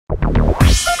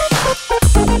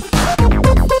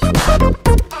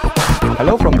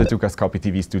Dukascopy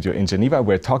TV studio in Geneva.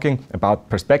 We're talking about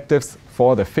perspectives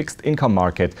for the fixed income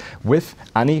market with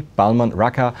Annie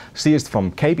Balmon-Raccah. She is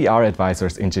from KBR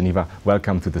ADVISORS in Geneva.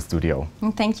 Welcome to the studio.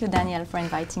 Thank you, Daniel, for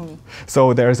inviting me.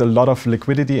 So there is a lot of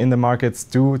liquidity in the markets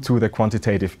due to the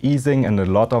quantitative easing, and a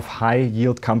lot of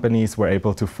high-yield companies were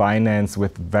able to finance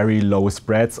with very low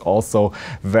spreads, also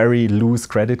very loose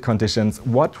credit conditions.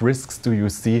 What risks do you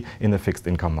see in the fixed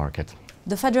income market?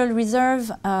 The Federal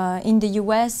Reserve in the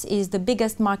US is the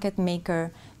biggest market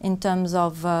maker in terms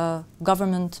of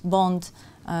government bond,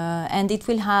 and it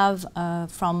will have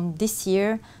from this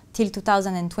year till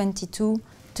 2022.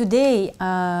 Today,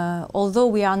 although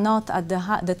we are not at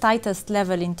the tightest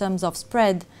level in terms of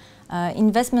spread,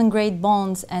 investment-grade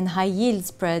bonds and high-yield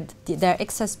spread, their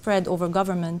excess spread over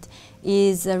government,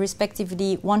 is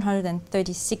respectively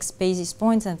 136 basis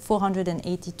points and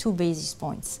 482 basis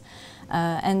points.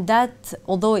 And that,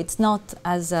 although it's not,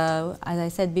 as I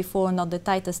said before, not the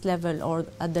tightest level or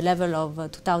at the level of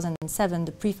 2007,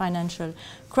 the pre-financial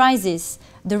crisis,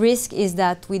 the risk is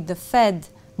that with the Fed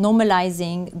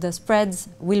normalizing, the spreads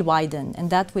will widen, and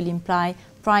that will imply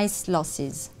price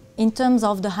losses. In terms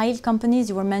of the high-yield companies,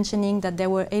 you were mentioning that they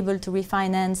were able to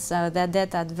refinance their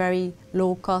debt at very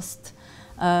low cost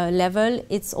level.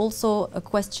 It's also a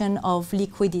question of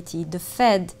liquidity. The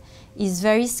Fed is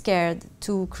very scared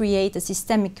to create a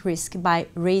systemic risk by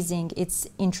raising its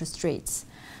interest rates.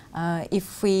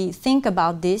 If we think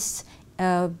about this,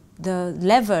 the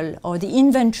level or the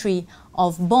inventory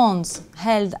of bonds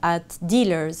held at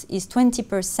dealers is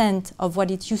 20% of what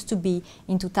it used to be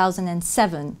in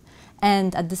 2007.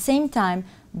 And at the same time,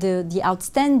 the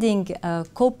outstanding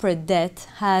corporate debt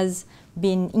has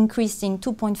been increasing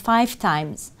 2.5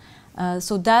 times.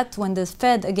 So that when the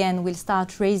Fed again will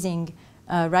start rising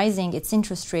its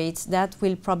interest rates, that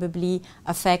will probably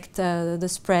affect the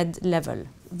spread level.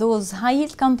 Those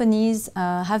high-yield companies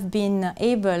have been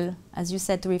able, as you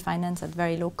said, to refinance at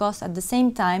very low cost. At the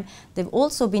same time, they've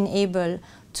also been able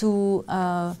to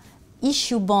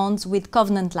issue bonds with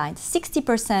covenant lines.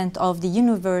 60% of the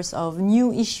universe of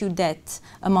new issue debt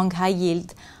among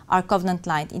high-yield are covenant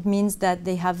lined. It means that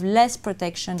they have less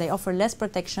protection, they offer less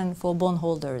protection for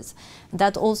bondholders.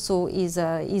 That also is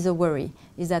a worry,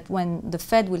 is that when the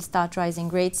Fed will start rising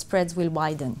rates, spreads will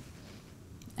widen.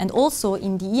 And also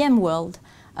in the EM world,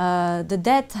 the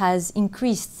debt has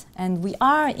increased, and we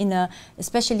are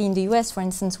especially in the US, for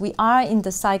instance, we are in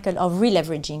the cycle of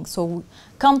releveraging. So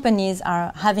companies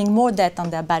are having more debt on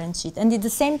their balance sheet. And it's the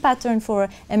same pattern for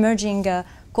emerging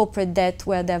corporate debt,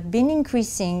 where they've been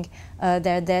increasing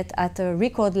their debt at a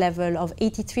record level of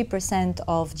 83%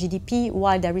 of GDP,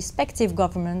 while their respective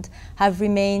government have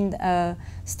remained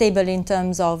stable in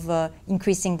terms of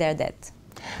increasing their debt.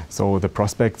 So the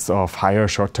prospects of higher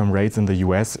short-term rates in the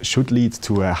US should lead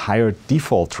to a higher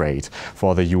default rate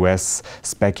for the US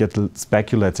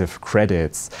speculative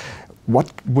credits.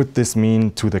 What would this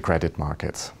mean to the credit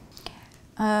markets?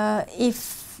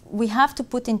 If we have to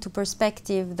put into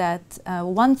perspective that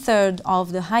 1/3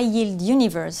 of the high-yield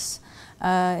universe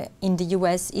in the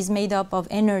US is made up of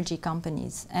energy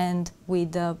companies, and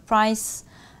with the price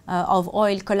of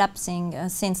oil collapsing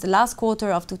since the last quarter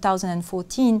of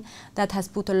 2014, that has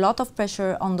put a lot of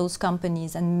pressure on those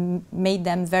companies and made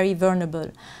them very vulnerable.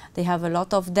 They have a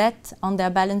lot of debt on their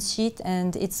balance sheet,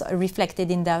 and it's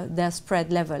reflected in their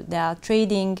spread level. They are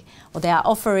trading, or they are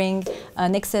offering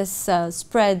an excess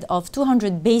spread of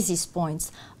 200 basis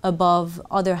points above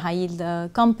other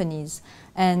high-yield companies.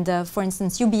 And for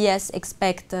instance, UBS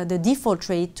expect the default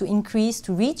rate to increase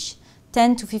to reach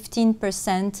 10 to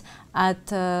 15%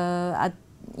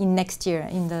 in next year,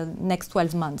 in the next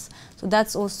 12 months. So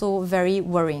that's also very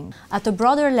worrying. At a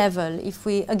broader level, if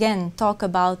we again talk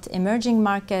about emerging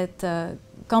market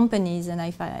companies, and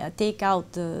if I take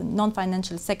out the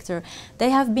non-financial sector, they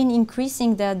have been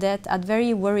increasing their debt at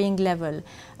very worrying level.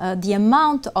 The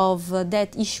amount of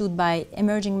debt issued by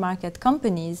emerging market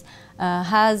companies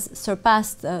has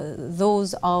surpassed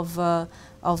those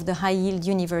of the high-yield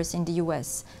universe in the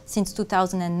US. Since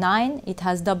 2009, it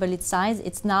has doubled its size.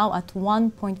 It's now at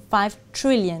 1.5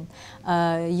 trillion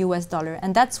US dollar.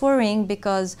 And that's worrying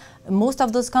because most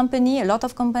of those companies, a lot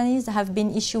of companies have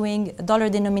been issuing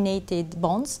dollar-denominated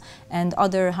bonds and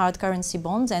other hard currency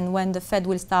bonds. And when the Fed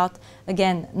will start,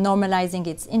 again, normalizing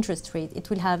its interest rate, it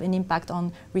will have an impact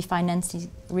on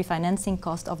refinancing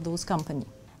cost of those companies.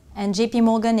 And JP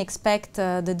Morgan expect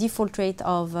the default rate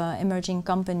of emerging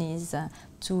companies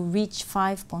to reach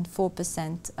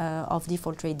 5.4% of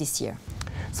default rate this year.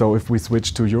 So if we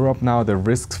switch to Europe now, the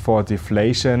risks for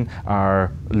deflation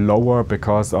are lower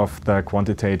because of the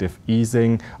quantitative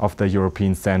easing of the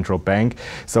European Central Bank.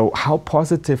 So how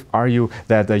positive are you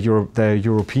that the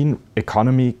European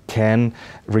economy can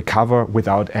recover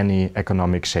without any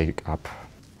economic shake-up?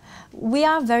 We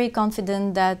are very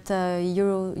confident that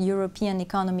European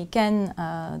economy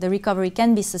the recovery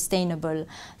can be sustainable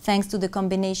thanks to the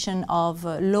combination of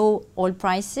low oil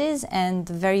prices and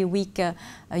very weak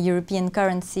European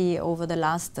currency over the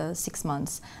last 6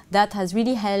 months. That has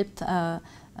really helped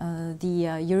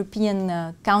the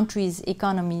European countries'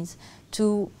 economies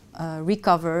to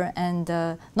recover, and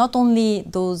not only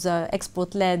those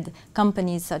export-led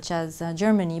companies such as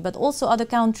Germany, but also other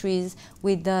countries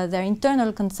with their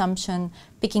internal consumption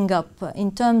picking up.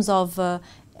 In terms of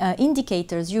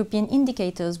indicators, European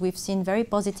indicators, we've seen very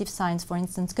positive signs. For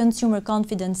instance, consumer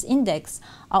confidence index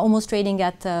are almost trading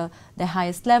at the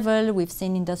highest level. We've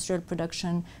seen industrial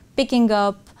production picking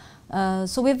up.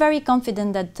 So we're very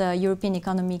confident that the European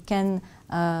economy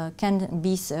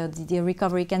the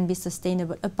recovery can be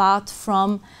sustainable, apart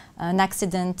from an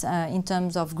accident in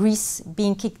terms of Greece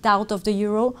being kicked out of the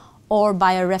euro or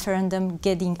by a referendum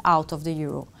getting out of the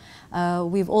euro.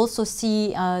 We've also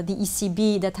seen the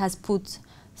ECB that has put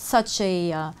such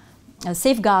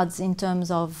safeguards in terms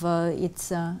of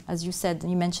its, as you said,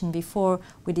 you mentioned before,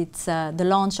 with its the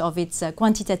launch of its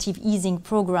quantitative easing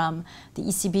program. The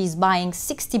ECB is buying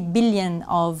 60 billion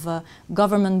of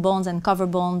government bonds and cover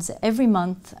bonds every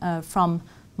month from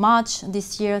March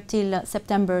this year till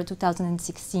September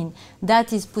 2016.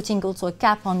 That is putting also a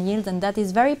cap on yield, and that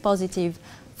is very positive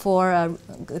for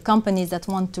companies that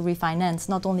want to refinance,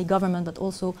 not only government but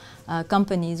also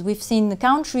companies. We've seen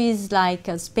countries like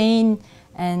Spain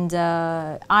and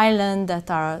Ireland that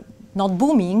are not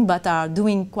booming but are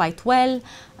doing quite well.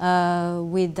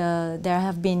 They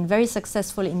have been very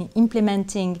successful in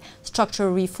implementing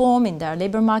structural reform in their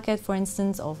labor market, for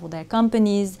instance, or for their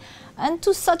companies, and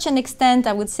to such an extent,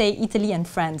 I would say, Italy and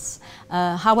France.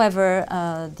 However,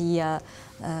 the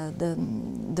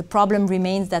problem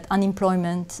remains that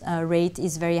unemployment rate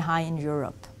is very high in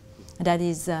Europe. That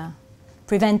is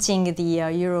preventing the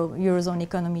Eurozone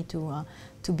economy to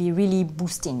be really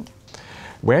boosting.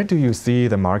 Where do you see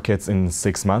the markets in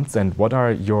 6 months, and what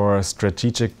are your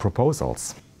strategic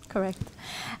proposals? Correct.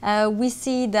 We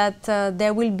see that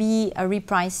there will be a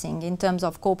repricing in terms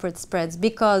of corporate spreads,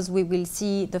 because we will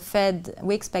see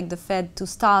we expect the Fed to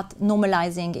start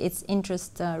normalizing its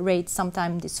interest rates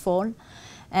sometime this fall,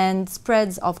 and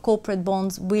spreads of corporate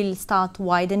bonds will start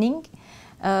widening.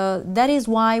 That is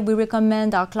why we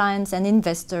recommend our clients and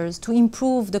investors to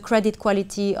improve the credit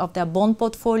quality of their bond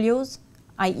portfolios,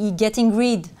 i.e. getting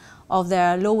rid of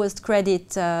their lowest credit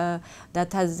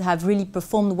that have really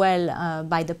performed well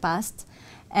by the past.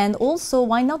 And also,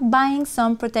 why not buying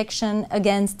some protection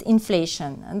against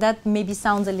inflation? And that maybe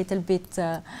sounds a little bit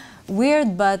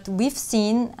weird, but we've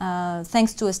seen,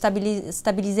 thanks to a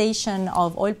stabilization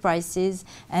of oil prices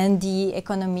and the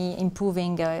economy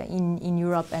improving in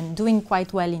Europe and doing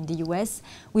quite well in the US,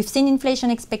 we've seen inflation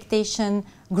expectation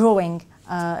growing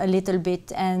a little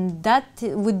bit, and that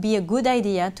would be a good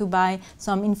idea to buy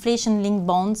some inflation-linked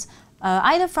bonds,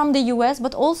 either from the US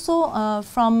but also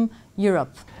from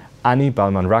Europe. Annie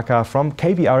Balmon-Raccah from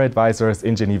KBR Advisors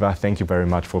in Geneva, thank you very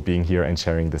much for being here and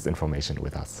sharing this information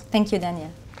with us. Thank you, Daniel.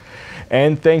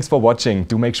 And thanks for watching.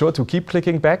 Do make sure to keep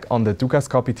clicking back on the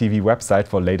Dukascopy TV website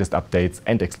for latest updates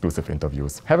and exclusive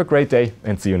interviews. Have a great day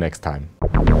and see you next time.